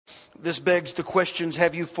This begs the questions,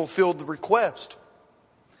 have you fulfilled the request?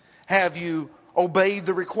 Have you obeyed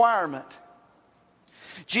the requirement?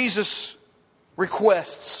 Jesus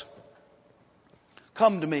requests,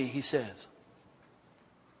 come to me, he says.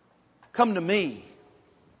 Come to me.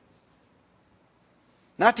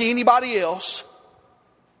 Not to anybody else.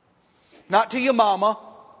 Not to your mama.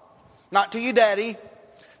 Not to your daddy.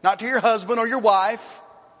 Not to your husband or your wife.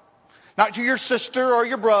 Not to your sister or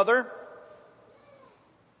your brother.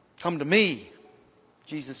 Come to me,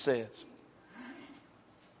 Jesus says.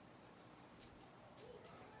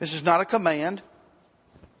 This is not a command.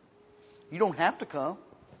 You don't have to come.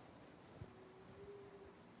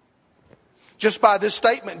 Just by this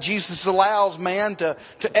statement, Jesus allows man to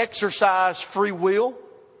exercise free will.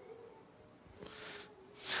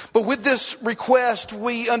 But with this request,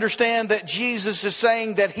 we understand that Jesus is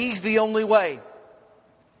saying that He's the only way.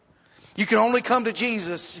 You can only come to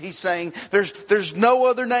Jesus, He's saying. There's no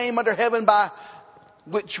other name under heaven by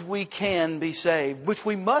which we can be saved, which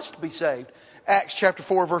we must be saved. Acts chapter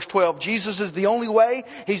 4, verse 12. Jesus is the only way.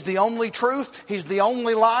 He's the only truth. He's the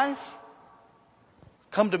only life.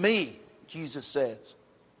 Come to me, Jesus says.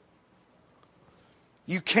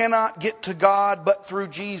 You cannot get to God but through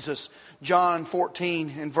Jesus. John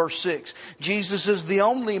 14 and verse 6. Jesus is the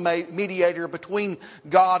only mediator between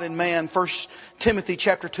God and man. 1 Timothy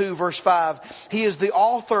chapter 2 verse 5. He is the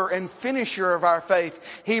author and finisher of our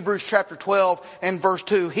faith. Hebrews chapter 12 and verse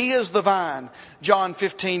 2. He is the vine. John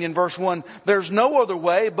 15 and verse 1. There's no other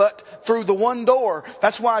way but through the one door.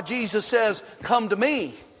 That's why Jesus says, come to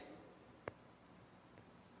me.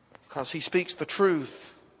 Because He speaks the truth.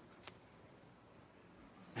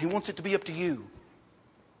 He wants it to be up to you.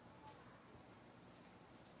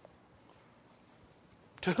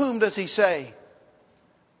 To whom does He say,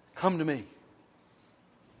 come to me?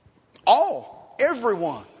 All.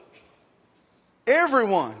 Everyone.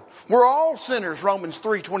 Everyone. We're all sinners, Romans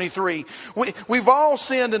 3:23. We've all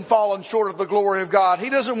sinned and fallen short of the glory of God. He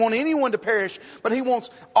doesn't want anyone to perish, but He wants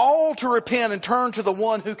all to repent and turn to the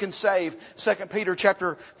one who can save. 2 Peter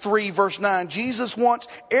chapter 3 verse 9. Jesus wants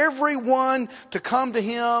everyone to come to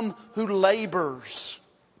Him who labors.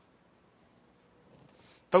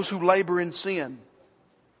 Those who labor in sin.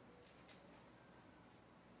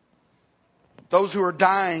 Those who are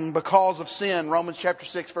dying because of sin. Romans chapter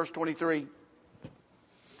 6 verse 23.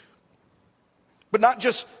 But not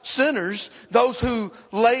just sinners. Those who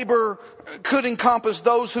labor could encompass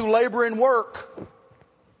those who labor in work.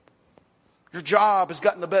 Your job has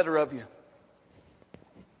gotten the better of you.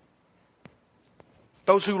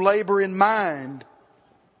 Those who labor in mind.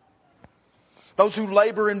 Those who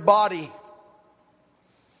labor in body.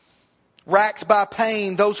 Racked by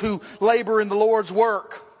pain. Those who labor in the Lord's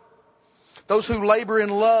work. Those who labor in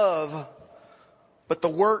love. But the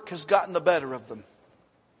work has gotten the better of them.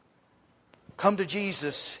 Come to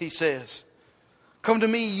Jesus, He says. Come to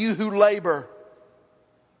me, you who labor.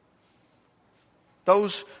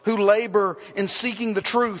 Those who labor in seeking the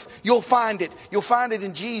truth, you'll find it. You'll find it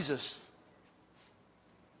in Jesus.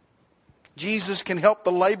 Jesus can help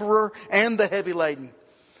the laborer and the heavy laden.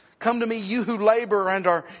 Come to me, you who labor and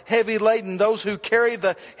are heavy laden. Those who carry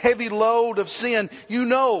the heavy load of sin. You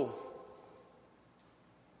know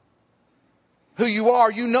who you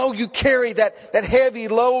are. You know you carry that heavy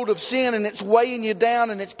load of sin, and it's weighing you down,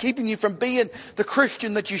 and it's keeping you from being the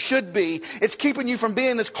Christian that you should be. It's keeping you from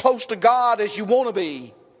being as close to God as you want to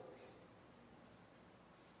be.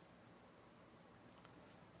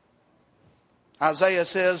 Isaiah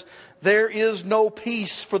says, there is no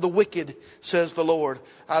peace for the wicked, says the Lord.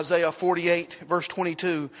 Isaiah 48 verse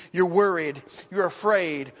 22. You're worried. You're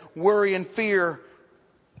afraid. Worry and fear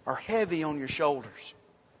are heavy on your shoulders.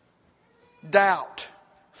 Doubt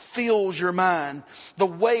fills your mind. The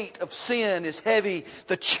weight of sin is heavy.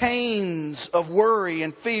 The chains of worry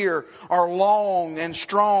and fear are long and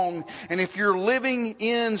strong. And if you're living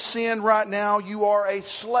in sin right now, you are a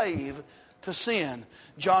slave to sin.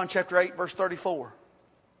 John chapter 8 verse 34.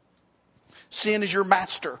 Sin is your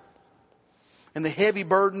master. And the heavy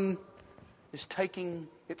burden is taking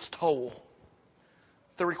its toll.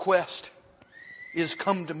 The request is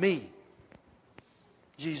come to me,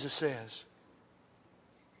 Jesus says.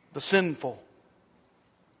 The sinful,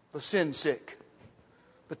 the sin sick,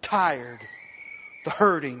 the tired, the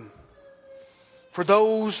hurting. For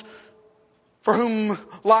those for whom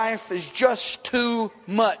life is just too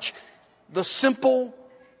much, the simple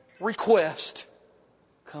request,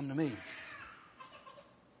 come to me.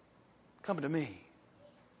 Come to me.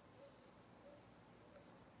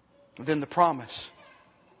 And then the promise,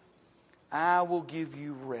 I will give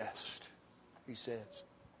you rest, He says.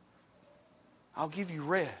 I'll give you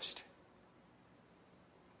rest.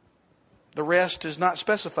 The rest is not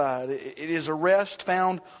specified. It is a rest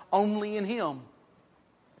found only in Him.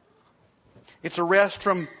 It's a rest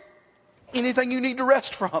from anything you need to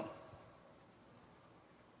rest from.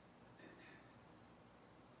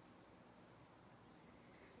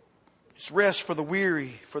 It's rest for the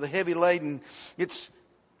weary, for the heavy laden. It's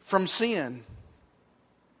from sin.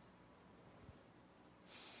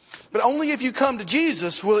 But only if you come to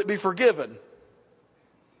Jesus will it be forgiven.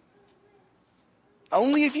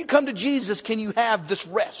 Only if you come to Jesus can you have this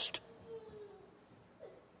rest.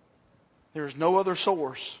 There is no other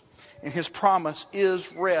source, and His promise is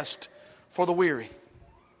rest for the weary.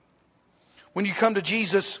 When you come to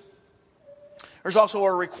Jesus, there's also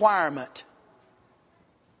a requirement.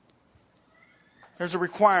 There's a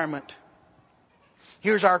requirement.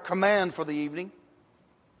 Here's our command for the evening.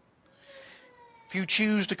 If you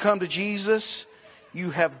choose to come to Jesus,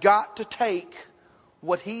 you have got to take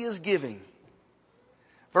what He is giving.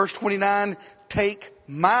 Verse 29, take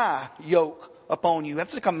my yoke upon you.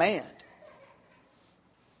 That's a command.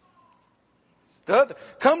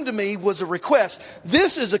 Come to me was a request.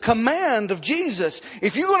 This is a command of Jesus.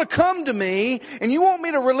 If you're going to come to me and you want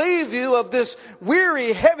me to relieve you of this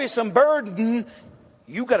weary, heavysome burden,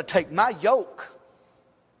 you've got to take my yoke.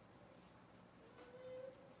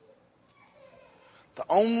 The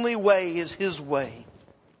only way is His way.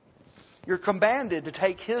 You're commanded to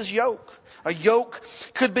take His yoke. A yoke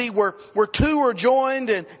could be where two are joined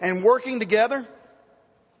and working together,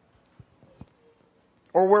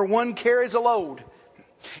 or where one carries a load.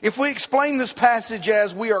 If we explain this passage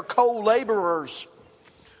as we are co-laborers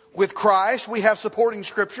with Christ, we have supporting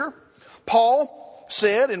scripture. Paul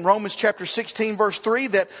said in Romans chapter 16 verse 3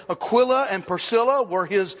 that Aquila and Priscilla were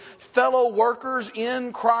his fellow workers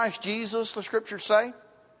in Christ Jesus, the scriptures say.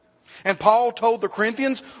 And Paul told the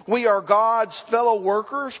Corinthians, we are God's fellow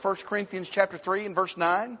workers, 1 Corinthians chapter 3 and verse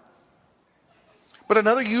 9. But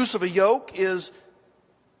another use of a yoke is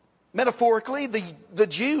metaphorically. The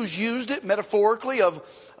Jews used it metaphorically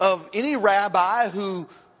of any rabbi who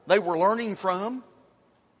they were learning from.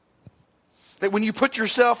 That when you put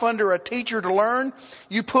yourself under a teacher to learn,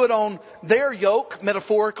 you put on their yoke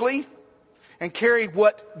metaphorically and carried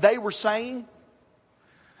what they were saying.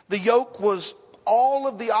 The yoke was all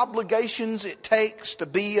of the obligations it takes to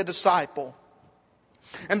be a disciple.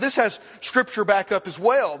 And this has scripture back up as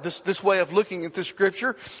well. This way of looking at this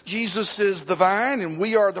scripture. Jesus is the vine and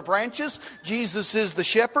we are the branches. Jesus is the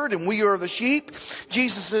shepherd and we are the sheep.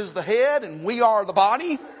 Jesus is the head and we are the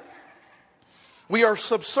body. We are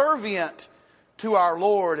subservient to our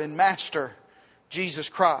Lord and Master, Jesus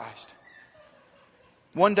Christ.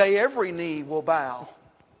 One day every knee will bow.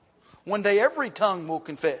 One day every tongue will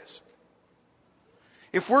confess.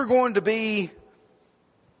 If we're going to be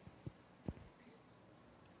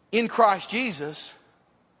in Christ Jesus,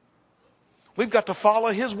 we've got to follow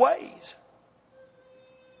His ways.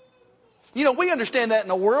 You know, we understand that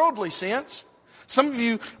in a worldly sense. Some of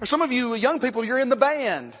you young people, you're in the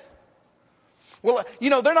band. Well, you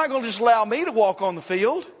know, they're not going to just allow me to walk on the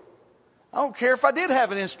field. I don't care if I did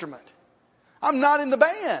have an instrument. I'm not in the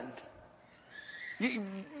band.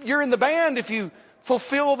 You're in the band if you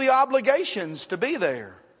fulfill the obligations to be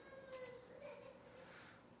there.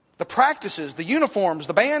 The practices, the uniforms,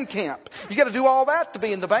 the band camp. You got to do all that to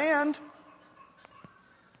be in the band.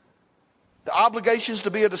 The obligations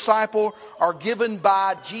to be a disciple are given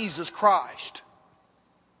by Jesus Christ.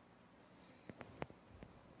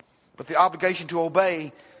 But the obligation to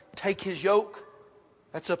obey, take His yoke,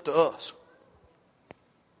 that's up to us.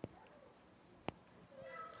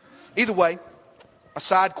 Either way, a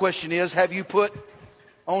side question is, have you put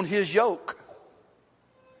on His yoke?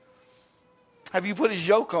 Have you put His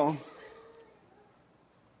yoke on?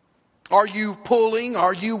 Are you pulling?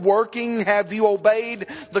 Are you working? Have you obeyed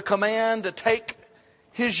the command to take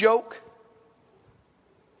His yoke?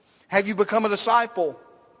 Have you become a disciple?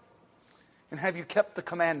 And have you kept the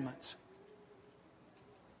commandments?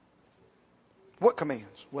 What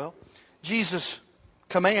commands? Well, Jesus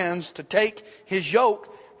commands to take His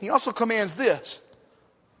yoke. He also commands this: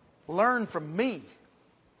 learn from me.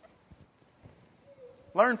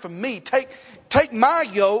 Learn from me. Take my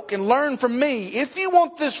yoke and learn from me. If you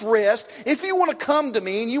want this rest, if you want to come to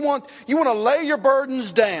me and you want to lay your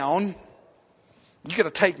burdens down, you got to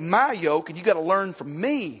take my yoke and you got to learn from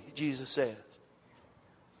me, Jesus says.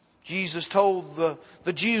 Jesus told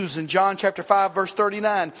the Jews in John chapter 5 verse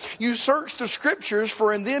 39, you search the scriptures,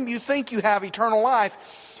 for in them you think you have eternal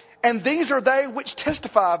life. And these are they which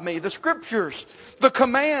testify of me. The scriptures, the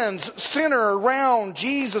commands center around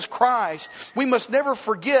Jesus Christ. We must never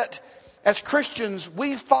forget, as Christians,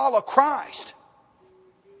 we follow Christ.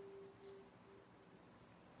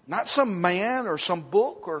 Not some man or some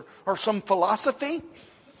book or some philosophy.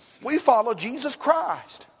 We follow Jesus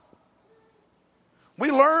Christ.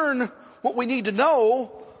 We learn what we need to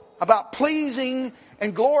know about pleasing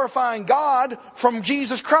and glorifying God from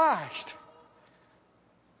Jesus Christ.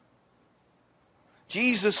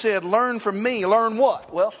 Jesus said, learn from me. Learn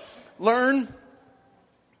what? Well, learn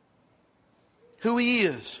who He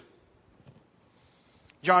is.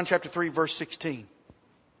 John chapter 3, verse 16.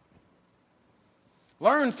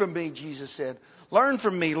 Learn from me, Jesus said. Learn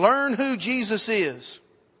from me. Learn who Jesus is.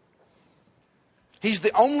 He's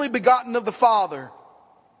the only begotten of the Father.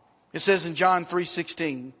 It says in John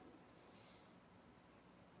 3:16.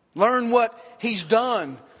 Learn what He's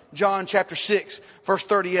done. John chapter 6, verse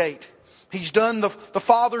 38. He's done the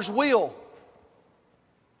Father's will.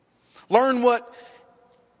 Learn what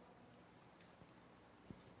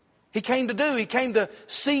He came to do. He came to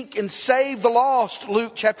seek and save the lost.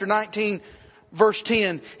 Luke chapter 19, verse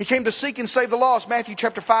 10. He came to seek and save the lost. Matthew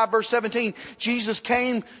chapter 5, verse 17. Jesus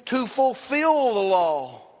came to fulfill the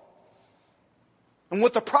law. And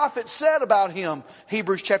what the prophet said about Him.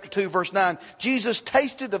 Hebrews chapter 2, verse 9. Jesus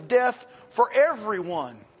tasted of death for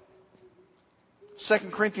everyone. 2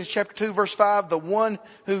 Corinthians chapter 2, verse 5. The one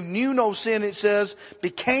who knew no sin, it says,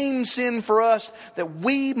 became sin for us that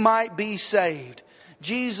we might be saved.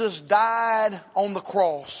 Jesus died on the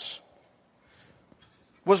cross,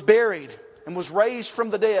 was buried, and was raised from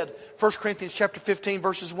the dead. 1 Corinthians chapter 15,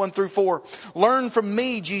 verses 1 through 4. Learn from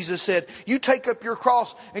me, Jesus said. You take up your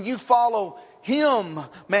cross and you follow Him.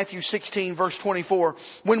 Matthew 16, verse 24.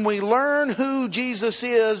 When we learn who Jesus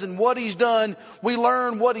is and what He's done, we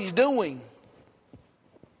learn what He's doing.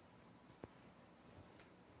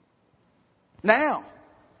 Now.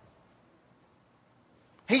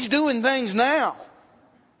 He's doing things now.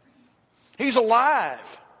 He's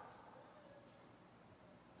alive.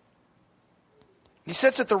 He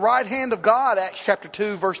sits at the right hand of God, Acts chapter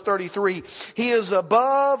 2, verse 33. He is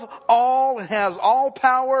above all and has all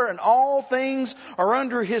power, and all things are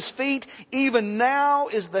under His feet. Even now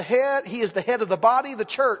is the head. He is the head of the body, the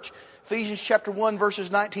church. Ephesians chapter 1,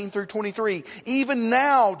 verses 19 through 23. Even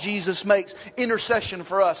now Jesus makes intercession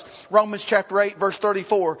for us. Romans chapter 8, verse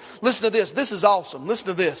 34. Listen to this. This is awesome. Listen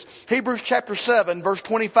to this. Hebrews chapter 7, verse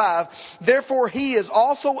 25. Therefore He is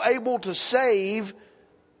also able to save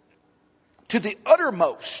to the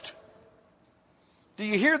uttermost. Do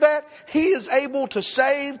you hear that? He is able to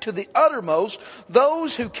save to the uttermost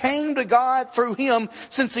those who came to God through Him,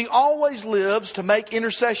 since He always lives to make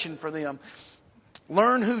intercession for them.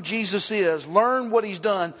 Learn who Jesus is. Learn what He's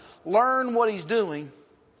done. Learn what He's doing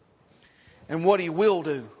and what He will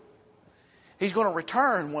do. He's going to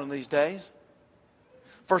return one of these days.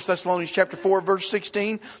 1 Thessalonians chapter 4, verse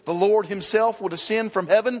 16. The Lord Himself will descend from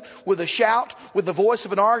heaven with a shout, with the voice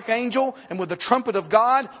of an archangel, and with the trumpet of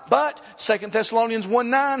God. But 2 Thessalonians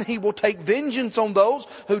 1:9, He will take vengeance on those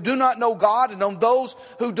who do not know God and on those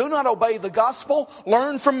who do not obey the gospel.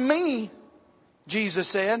 Learn from me, Jesus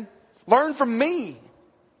said. Learn from me.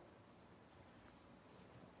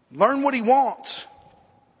 Learn what He wants.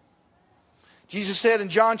 Jesus said in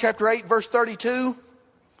John chapter 8, verse 32,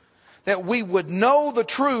 that we would know the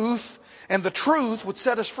truth, and the truth would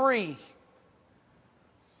set us free.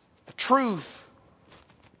 The truth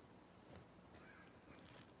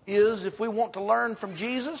is, if we want to learn from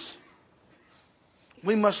Jesus,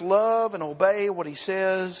 we must love and obey what He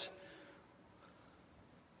says.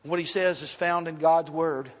 What He says is found in God's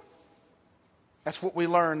Word. That's what we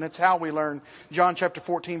learn. That's how we learn. John chapter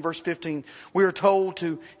 14, verse 15. We are told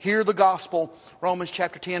to hear the gospel. Romans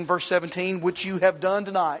chapter 10, verse 17, which you have done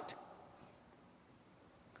tonight.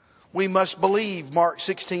 We must believe. Mark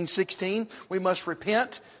 16:16. We must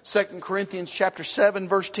repent. 2 Corinthians chapter 7,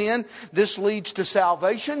 verse 10. This leads to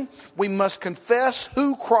salvation. We must confess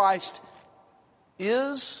who Christ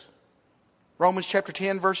is. Romans chapter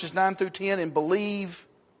 10, verses 9 through 10. And believe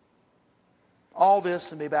all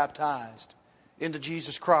this and be baptized into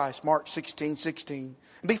Jesus Christ. Mark 16:16.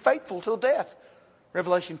 And be faithful till death.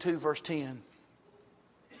 Revelation 2, verse 10.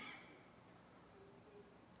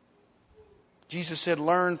 Jesus said,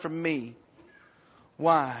 learn from me.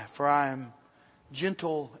 Why? For I am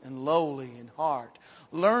gentle and lowly in heart.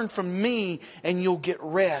 Learn from me and you'll get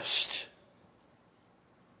rest.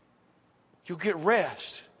 You'll get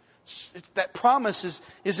rest. That promise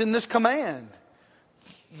is in this command.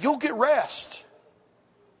 You'll get rest.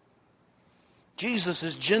 Jesus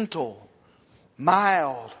is gentle,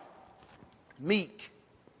 mild, meek,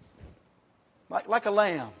 like a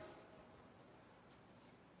lamb.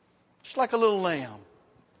 Just like a little lamb.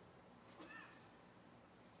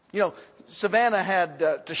 You know, Savannah had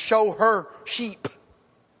to show her sheep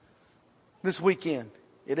this weekend.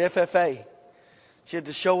 at FFA. She had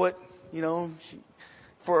to show it, you know.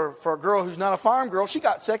 For a girl who's not a farm girl, she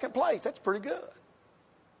got second place. That's pretty good.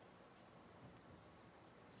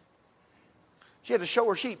 She had to show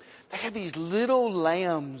her sheep. They had these little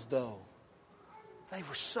lambs, though. They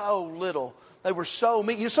were so little. They were so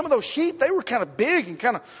meek. You know, some of those sheep, they were kind of big and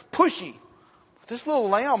kind of pushy. But this little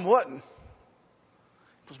lamb wasn't.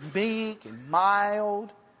 It was meek and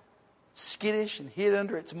mild, skittish and hid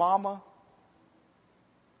under its mama.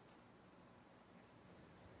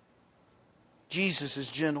 Jesus is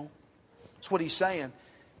gentle. That's what he's saying.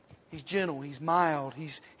 He's gentle. He's mild.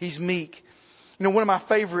 He's meek. You know, one of my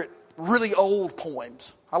favorite really old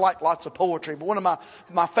poems. I like lots of poetry, but one of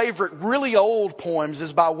my favorite really old poems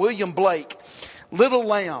is by William Blake. Little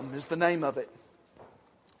Lamb is the name of it.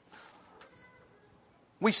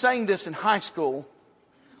 We sang this in high school.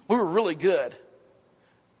 We were really good.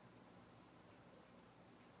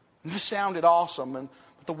 And this sounded awesome, and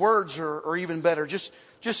the words are even better. Just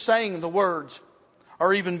saying the words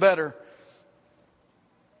are even better.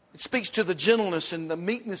 It speaks to the gentleness and the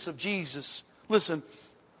meekness of Jesus. Listen,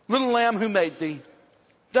 little lamb, who made thee?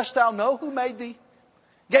 Dost thou know who made thee?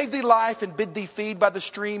 Gave thee life and bid thee feed by the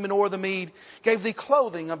stream and o'er the mead. Gave thee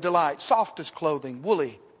clothing of delight, softest clothing,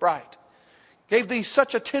 woolly, bright. Gave thee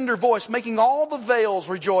such a tender voice, making all the vales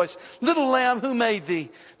rejoice. Little lamb, who made thee?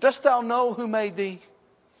 Dost thou know who made thee?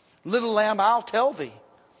 Little lamb, I'll tell thee.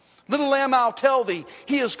 Little lamb, I'll tell thee.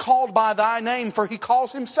 He is called by thy name, for he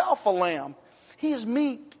calls himself a lamb. He is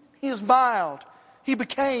meek. He is mild. He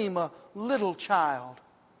became a little child.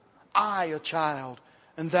 I a child,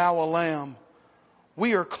 and thou a lamb.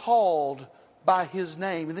 We are called by his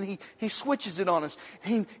name. And then he switches it on us.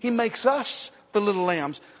 He makes us the little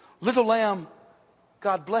lambs. Little lamb,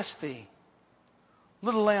 God bless thee.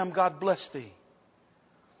 Little lamb, God bless thee.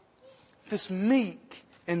 This meek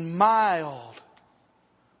and mild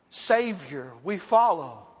Savior we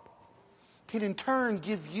follow can in turn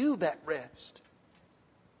give you that rest.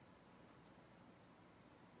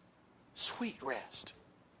 Sweet rest.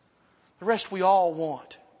 The rest we all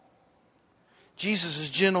want. Jesus is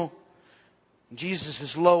gentle. Jesus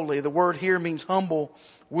is lowly. The word here means humble,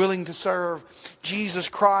 willing to serve. Jesus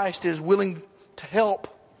Christ is willing to help,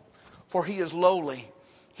 for he is lowly.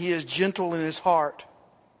 He is gentle in his heart.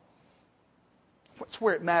 That's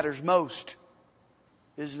where it matters most,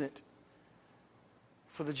 isn't it?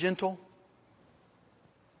 For the gentle,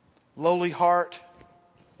 lowly heart.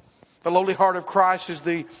 The lowly heart of Christ is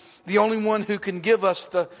the only one who can give us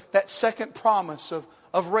that second promise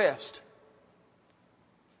of rest.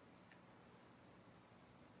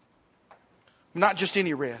 Not just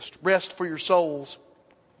any rest. Rest for your souls.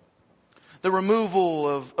 The removal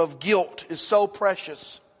of guilt is so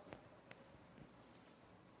precious.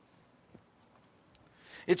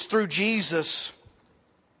 It's through Jesus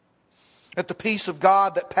that the peace of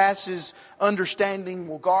God that passes understanding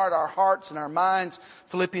will guard our hearts and our minds.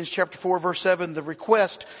 Philippians chapter 4, verse 7, the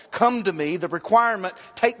request, come to me. The requirement,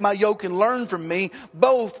 take my yoke and learn from me.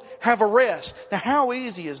 Both have a rest. Now, how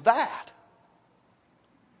easy is that?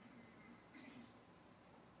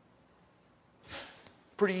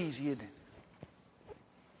 Pretty easy, isn't it?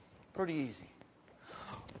 Pretty easy.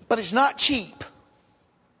 But it's not cheap.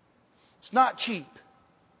 It's not cheap.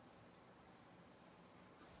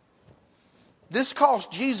 This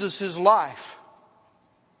cost Jesus his life.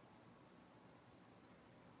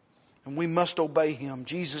 And we must obey him.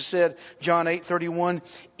 Jesus said, John 8:31,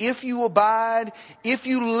 if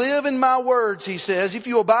you live in my words, he says, if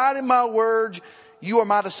you abide in my words, you are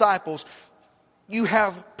my disciples. You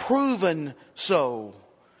have proven so.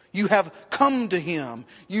 You have come to him.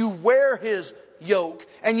 You wear his yoke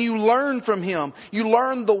and you learn from him. You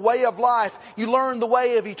learn the way of life. You learn the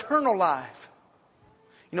way of eternal life.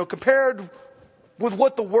 You know, compared with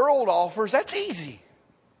what the world offers, that's easy.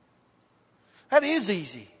 That is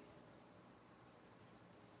easy.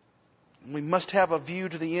 We must have a view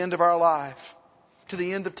to the end of our life, to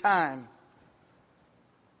the end of time.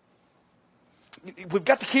 We've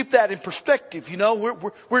got to keep that in perspective. You know,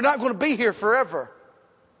 we're not going to be here forever.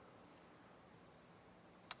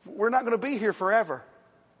 We're not going to be here forever.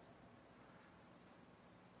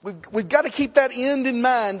 We've got to keep that end in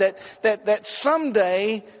mind, that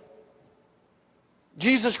someday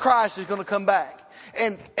Jesus Christ is going to come back.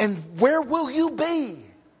 And where will you be?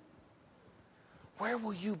 Where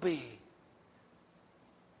will you be?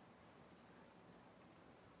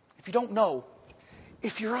 If you don't know,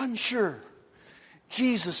 if you're unsure,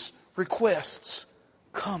 Jesus requests,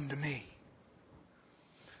 come to me.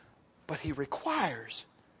 But he requires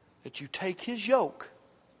that you take his yoke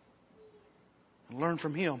and learn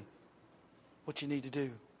from him what you need to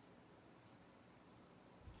do.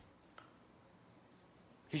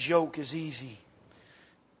 His yoke is easy.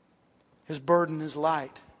 His burden is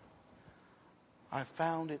light. I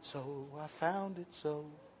found it so. I found it so.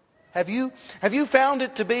 Have you found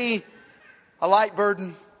it to be a light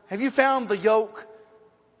burden? Have you found the yoke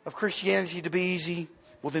of Christianity to be easy?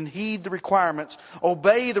 Well, then heed the requirements.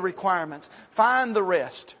 Obey the requirements. Find the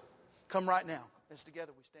rest. Come right now. As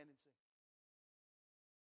together we stand and sing.